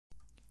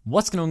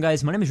What's going on,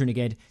 guys? My name is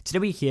Renegade. Today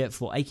we're here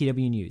for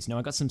AQW news. Now,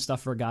 I got some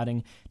stuff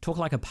regarding Talk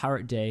Like a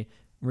Pirate Day,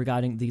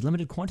 regarding the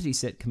limited quantity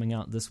set coming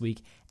out this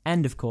week,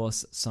 and of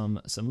course some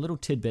little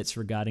tidbits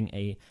regarding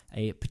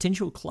a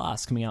potential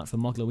class coming out for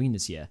Mogloween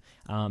this year.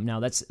 Now,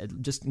 that's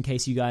just in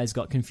case you guys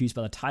got confused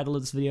by the title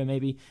of this video.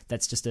 Maybe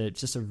that's just a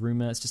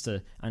rumor. It's just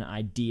an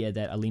idea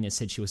that Alina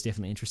said she was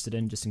definitely interested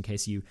in, just in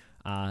case you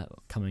are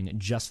coming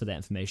just for that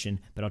information.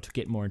 But I'll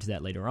get more into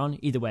that later on.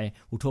 Either way,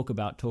 we'll talk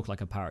about Talk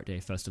Like a Pirate Day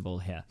first of all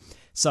here.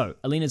 So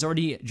Alina's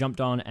already jumped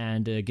on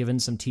and given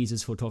some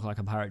teasers for Talk Like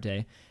a Pirate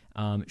Day.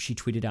 She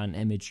tweeted out an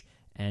image.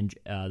 And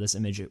this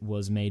image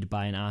was made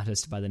by an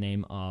artist by the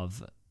name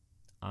of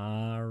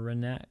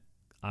Aranx.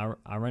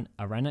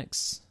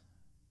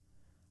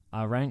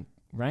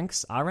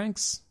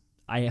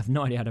 I have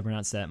no idea how to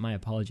pronounce that. My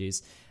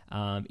apologies.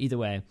 Either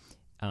way,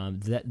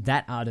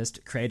 that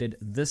artist created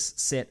this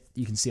set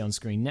you can see on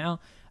screen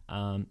now.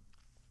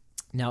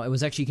 Now, it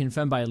was actually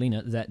confirmed by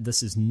Alina that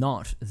this is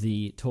not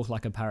the Talk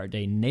Like a Pirate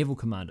Day Naval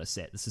Commander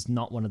set. This is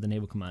not one of the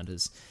Naval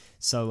Commanders.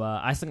 So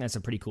I think that's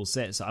a pretty cool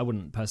set, so I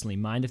wouldn't personally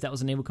mind if that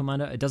was a Naval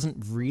Commander. It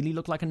doesn't really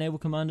look like a Naval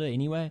Commander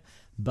anyway,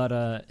 but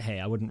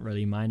hey, I wouldn't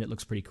really mind. It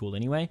looks pretty cool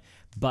anyway.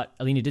 But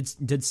Alina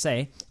did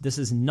say this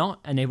is not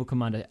a Naval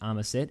Commander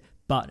armor set,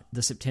 but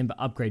the September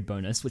upgrade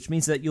bonus, which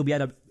means that you'll be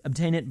able to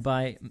obtain it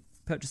by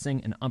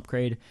purchasing an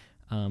upgrade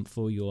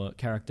for your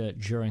character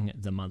during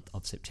the month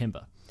of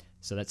September.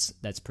 So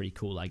that's pretty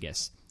cool, I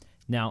guess.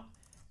 Now,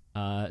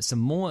 some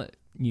more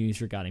news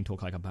regarding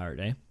Talk Like a Pirate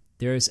Day.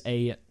 There is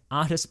a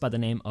artist by the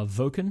name of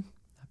Voken,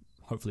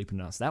 hopefully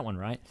pronounced that one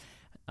right,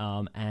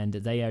 and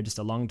they are just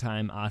a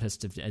long-time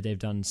artist. They've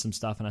done some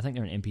stuff, and I think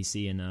they're an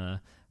NPC in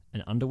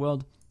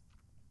Underworld.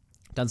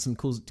 Done some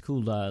cool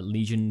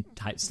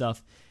Legion-type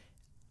stuff.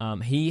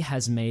 He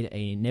has made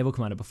a Naval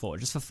Commander before,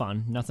 just for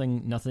fun,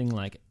 nothing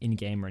like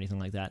in-game or anything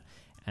like that,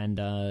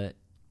 and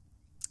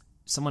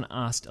someone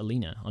asked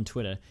Alina on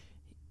Twitter,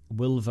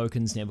 will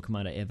Voken's Naval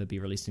Commander ever be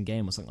released in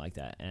game or something like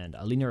that? And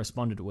Alina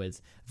responded with,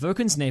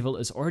 Voken's Naval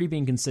is already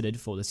being considered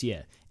for this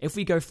year. If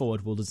we go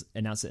forward, we'll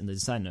announce it in the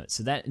design notes.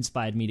 So that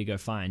inspired me to go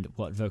find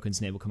what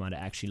Voken's Naval Commander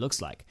actually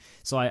looks like.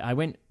 So I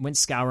went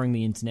scouring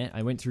the internet.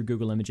 I went through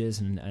Google Images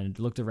and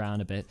looked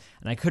around a bit,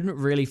 and I couldn't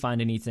really find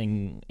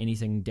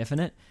anything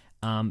definite.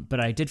 But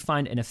I did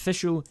find an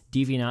official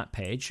DeviantArt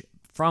page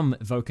from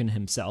Voken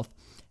himself,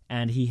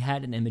 and he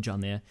had an image on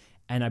there,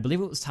 and I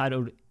believe it was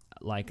titled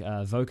like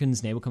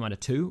Voken's Naval Commander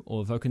 2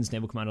 or Voken's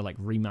Naval Commander like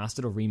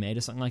remastered or remade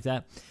or something like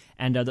that.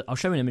 And I'll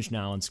show an image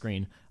now on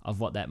screen of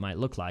what that might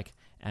look like.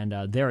 And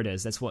there it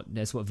is. That's what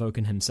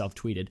Voken himself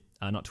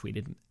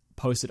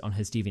posted on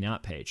his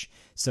DeviantArt page.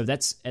 So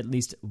that's at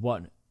least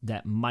what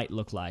that might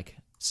look like.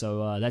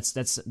 So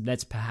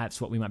that's perhaps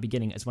what we might be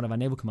getting as one of our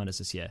Naval Commanders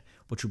this year,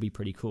 which will be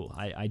pretty cool.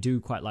 I do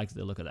quite like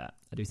the look of that.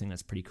 I do think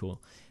that's pretty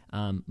cool.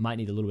 Might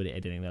need a little bit of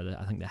editing though.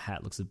 I think the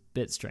hat looks a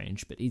bit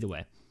strange, but either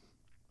way.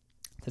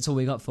 That's all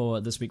we got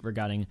for this week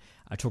regarding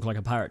Talk Like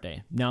a Pirate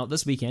Day. Now,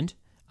 this weekend,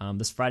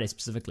 this Friday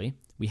specifically,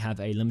 we have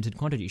a limited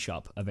quantity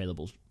shop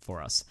available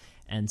for us.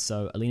 And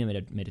so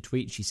Alina made a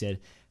tweet. She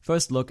said,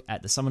 first look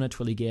at the Summoner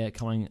Twilly gear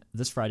coming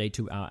this Friday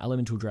to our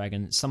Elemental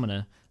Dragon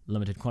Summoner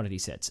limited quantity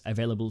sets,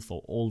 available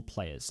for all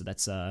players. So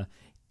that's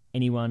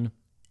anyone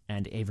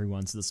and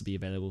everyone. So this will be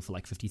available for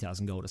like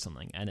 50,000 gold or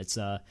something. And it's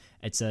a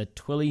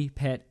Twilly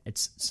pet.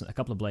 It's a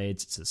couple of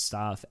blades. It's a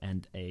staff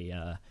and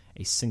a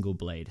single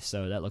blade.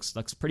 So that looks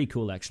pretty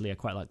cool, actually. I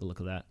quite like the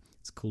look of that.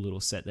 It's a cool little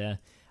set there.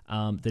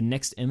 The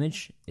next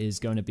image is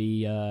going to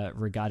be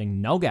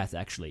regarding Nulgath,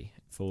 actually,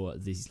 for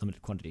these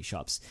limited quantity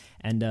shops.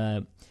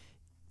 And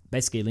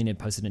basically, Alina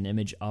posted an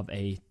image of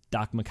a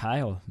Dark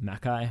Makai, or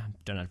Makai, I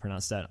don't know how to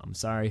pronounce that, I'm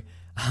sorry.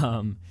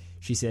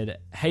 She said,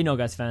 hey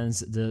Nulgath fans,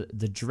 the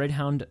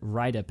Dreadhound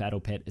Rider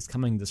Battle Pet is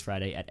coming this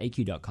Friday at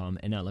AQ.com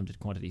in our limited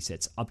quantity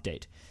sets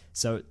update.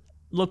 So,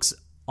 looks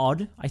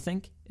odd, I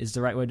think, is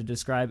the right way to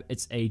describe.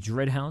 It's a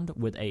Dreadhound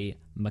with a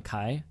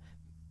Makai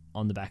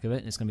on the back of it,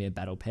 and it's going to be a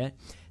battle pet.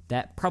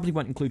 That probably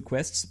won't include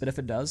quests, but if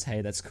it does,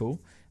 hey, that's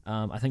cool.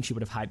 I think she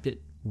would have hyped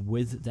it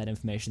with that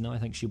information, though. I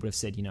think she would have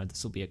said,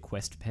 this will be a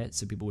quest pet,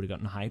 so people would have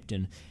gotten hyped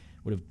and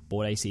would have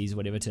bought ACs or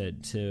whatever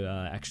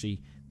to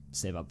actually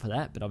save up for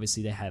that, but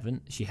obviously they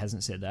haven't. She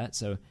hasn't said that,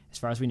 so as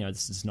far as we know,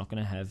 this is not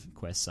going to have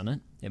quests on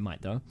it. It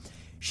might, though.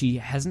 She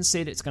hasn't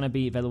said it's going to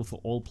be available for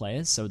all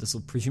players, so this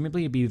will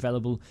presumably be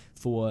available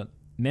for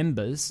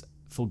members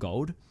for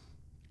gold.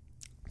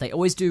 They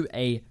always do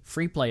a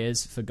free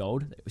players for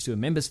gold, they always do a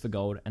members for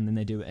gold, and then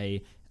they do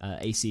a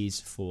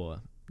ACs for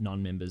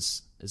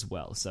non-members as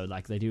well. So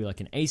like they do like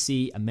an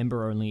AC, a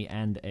member only,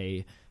 and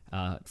a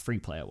free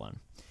player one.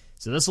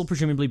 So this will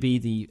presumably be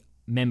the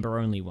member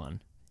only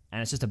one,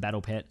 and it's just a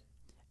battle pet.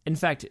 In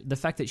fact, the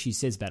fact that she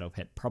says battle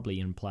pet probably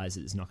implies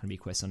that there's not going to be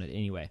quests on it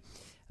anyway.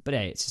 But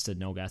hey, it's just a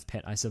Nulgath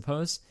pet, I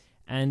suppose.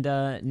 And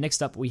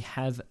next up, we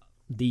have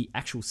the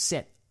actual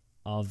set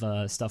of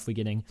stuff we're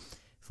getting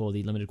for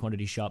the limited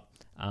quantity shop.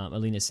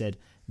 Alina said,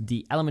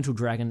 the Elemental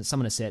Dragon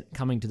Summoner set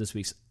coming to this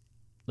week's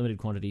limited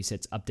quantity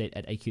sets update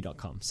at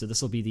AQ.com. So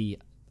this will be the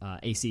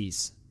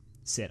ACs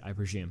set, I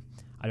presume.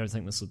 I don't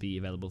think this will be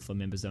available for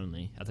members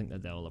only. I think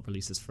that they'll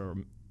release this for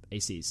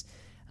ACs.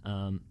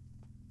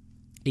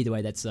 Either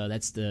way, that's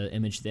the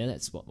image there.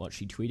 That's what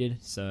she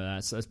tweeted.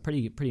 So it's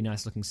pretty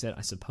nice looking set,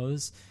 I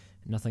suppose.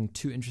 Nothing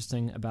too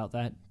interesting about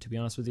that, to be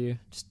honest with you.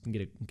 Just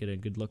get a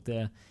good look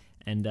there,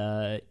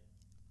 and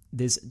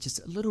there's just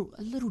a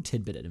little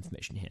tidbit of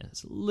information here.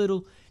 It's a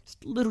little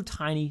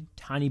tiny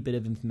bit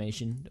of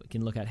information that we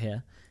can look at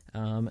here,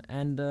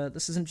 and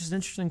this is just an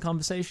interesting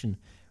conversation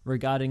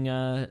regarding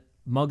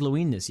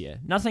Mogloween this year.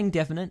 Nothing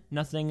definite,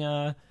 nothing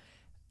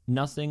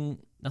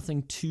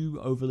too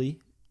overly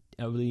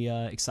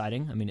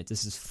exciting. I mean,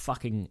 this is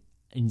fucking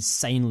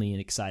insanely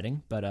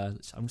exciting, but I'm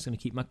just going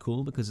to keep my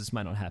cool because this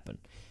might not happen.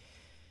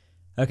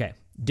 Okay,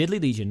 Deadly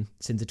Legion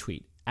sends a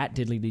tweet at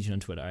Deadly Legion on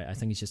Twitter. I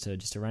think he's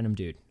just a random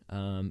dude.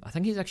 I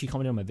think he's actually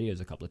commented on my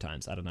videos a couple of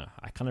times. I don't know.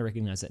 I kind of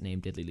recognize that name,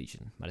 Deadly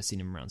Legion. Might have seen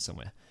him around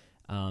somewhere.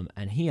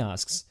 And he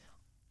asks,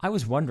 I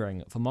was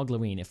wondering for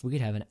Mogloween if we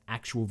could have an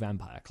actual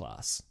vampire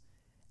class.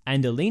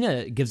 And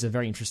Alina gives a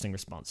very interesting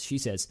response. She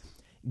says,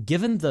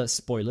 given the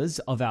spoilers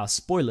of our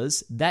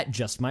spoilers, that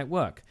just might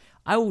work.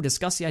 I will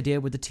discuss the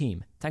idea with the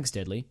team. Thanks,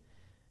 Deadly.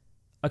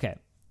 Okay,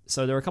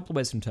 so there are a couple of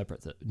ways to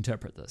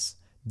interpret this.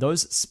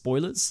 Those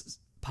spoilers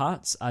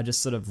parts are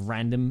just sort of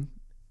random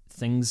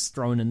things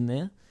thrown in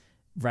there.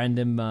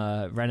 Random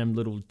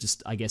little,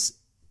 just, I guess,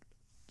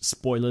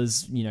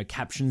 spoilers,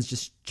 captions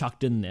just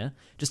chucked in there,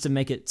 just to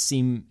make it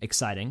seem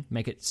exciting,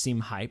 make it seem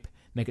hype,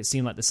 make it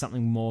seem like there's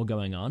something more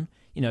going on.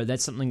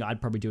 That's something I'd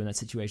probably do in that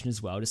situation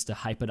as well, just to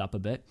hype it up a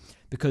bit,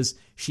 because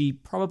she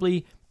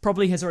probably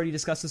has already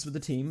discussed this with the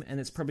team, and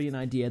it's probably an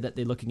idea that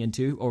they're looking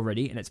into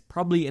already, and it's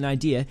probably an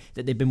idea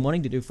that they've been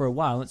wanting to do for a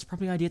while, and it's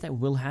probably an idea that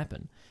will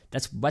happen.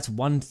 That's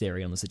one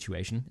theory on the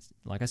situation.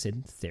 Like I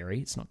said, theory.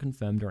 It's not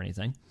confirmed or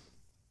anything.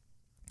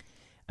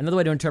 Another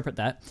way to interpret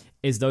that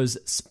is those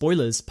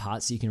spoilers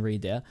parts you can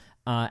read there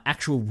are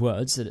actual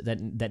words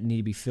that need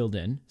to be filled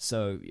in.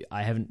 So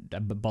I haven't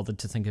bothered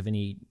to think of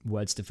any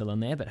words to fill in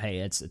there, but hey,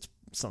 it's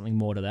something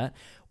more to that.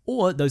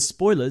 Or those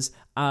spoilers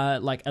are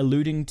like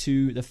alluding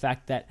to the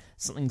fact that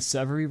something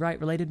server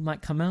rewrite related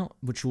might come out,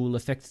 which will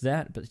affect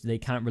that, but they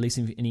can't release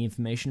any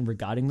information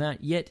regarding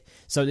that yet.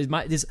 So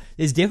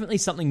there's definitely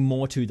something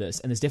more to this,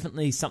 and there's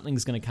definitely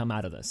something's going to come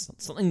out of this.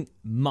 Something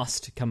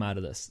must come out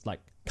of this.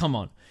 Like, come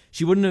on.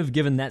 She wouldn't have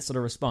given that sort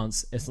of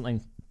response if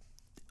something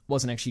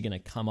wasn't actually going to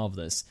come of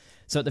this.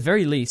 So at the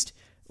very least,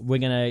 we're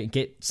going to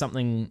get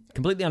something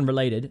completely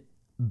unrelated,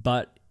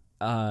 but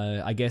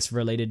I guess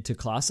related to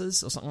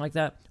classes or something like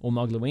that, or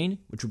Mogloween,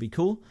 which would be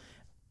cool.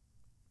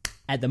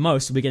 At the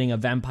most, we're getting a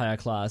vampire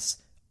class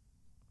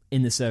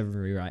in the server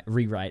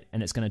rewrite,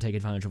 and it's going to take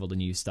advantage of all the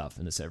new stuff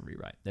in the server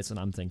rewrite. That's what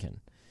I'm thinking.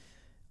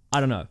 I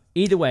don't know.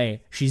 Either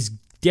way, she's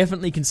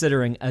definitely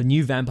considering a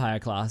new vampire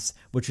class,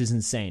 which is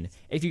insane.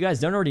 If you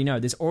guys don't already know,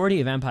 there's already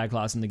a vampire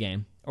class in the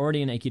game,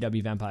 already an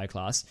AQW vampire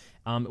class.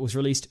 It was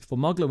released for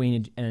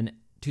Mogloween in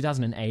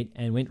 2008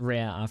 and went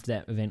rare after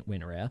that event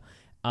went rare.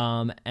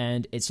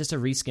 And it's just a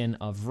reskin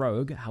of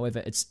Rogue.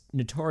 However, it's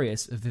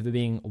notorious for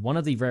being one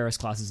of the rarest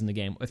classes in the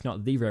game, if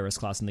not the rarest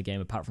class in the game,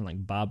 apart from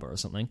like Barber or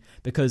something,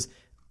 because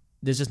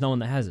there's just no one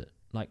that has it.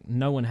 Like,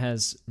 no one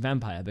has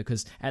Vampire,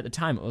 because at the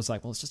time it was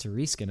like, well, it's just a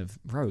reskin of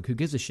Rogue, who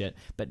gives a shit?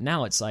 But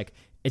now it's like,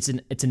 it's a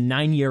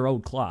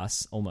 9-year-old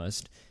class,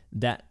 almost,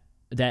 that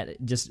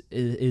just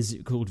is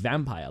called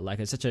Vampire. Like,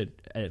 it's such a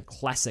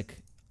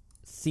classic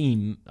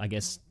theme, I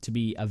guess, to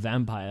be a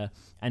vampire,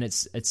 and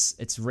it's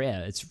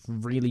rare. It's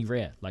really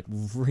rare, like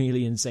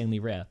really insanely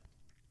rare.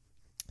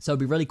 So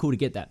it'd be really cool to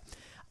get that.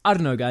 I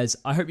don't know, guys.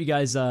 I hope you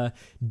guys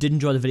did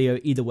enjoy the video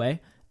either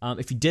way.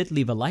 If you did,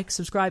 leave a like,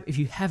 subscribe if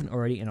you haven't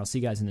already, and I'll see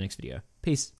you guys in the next video. Peace.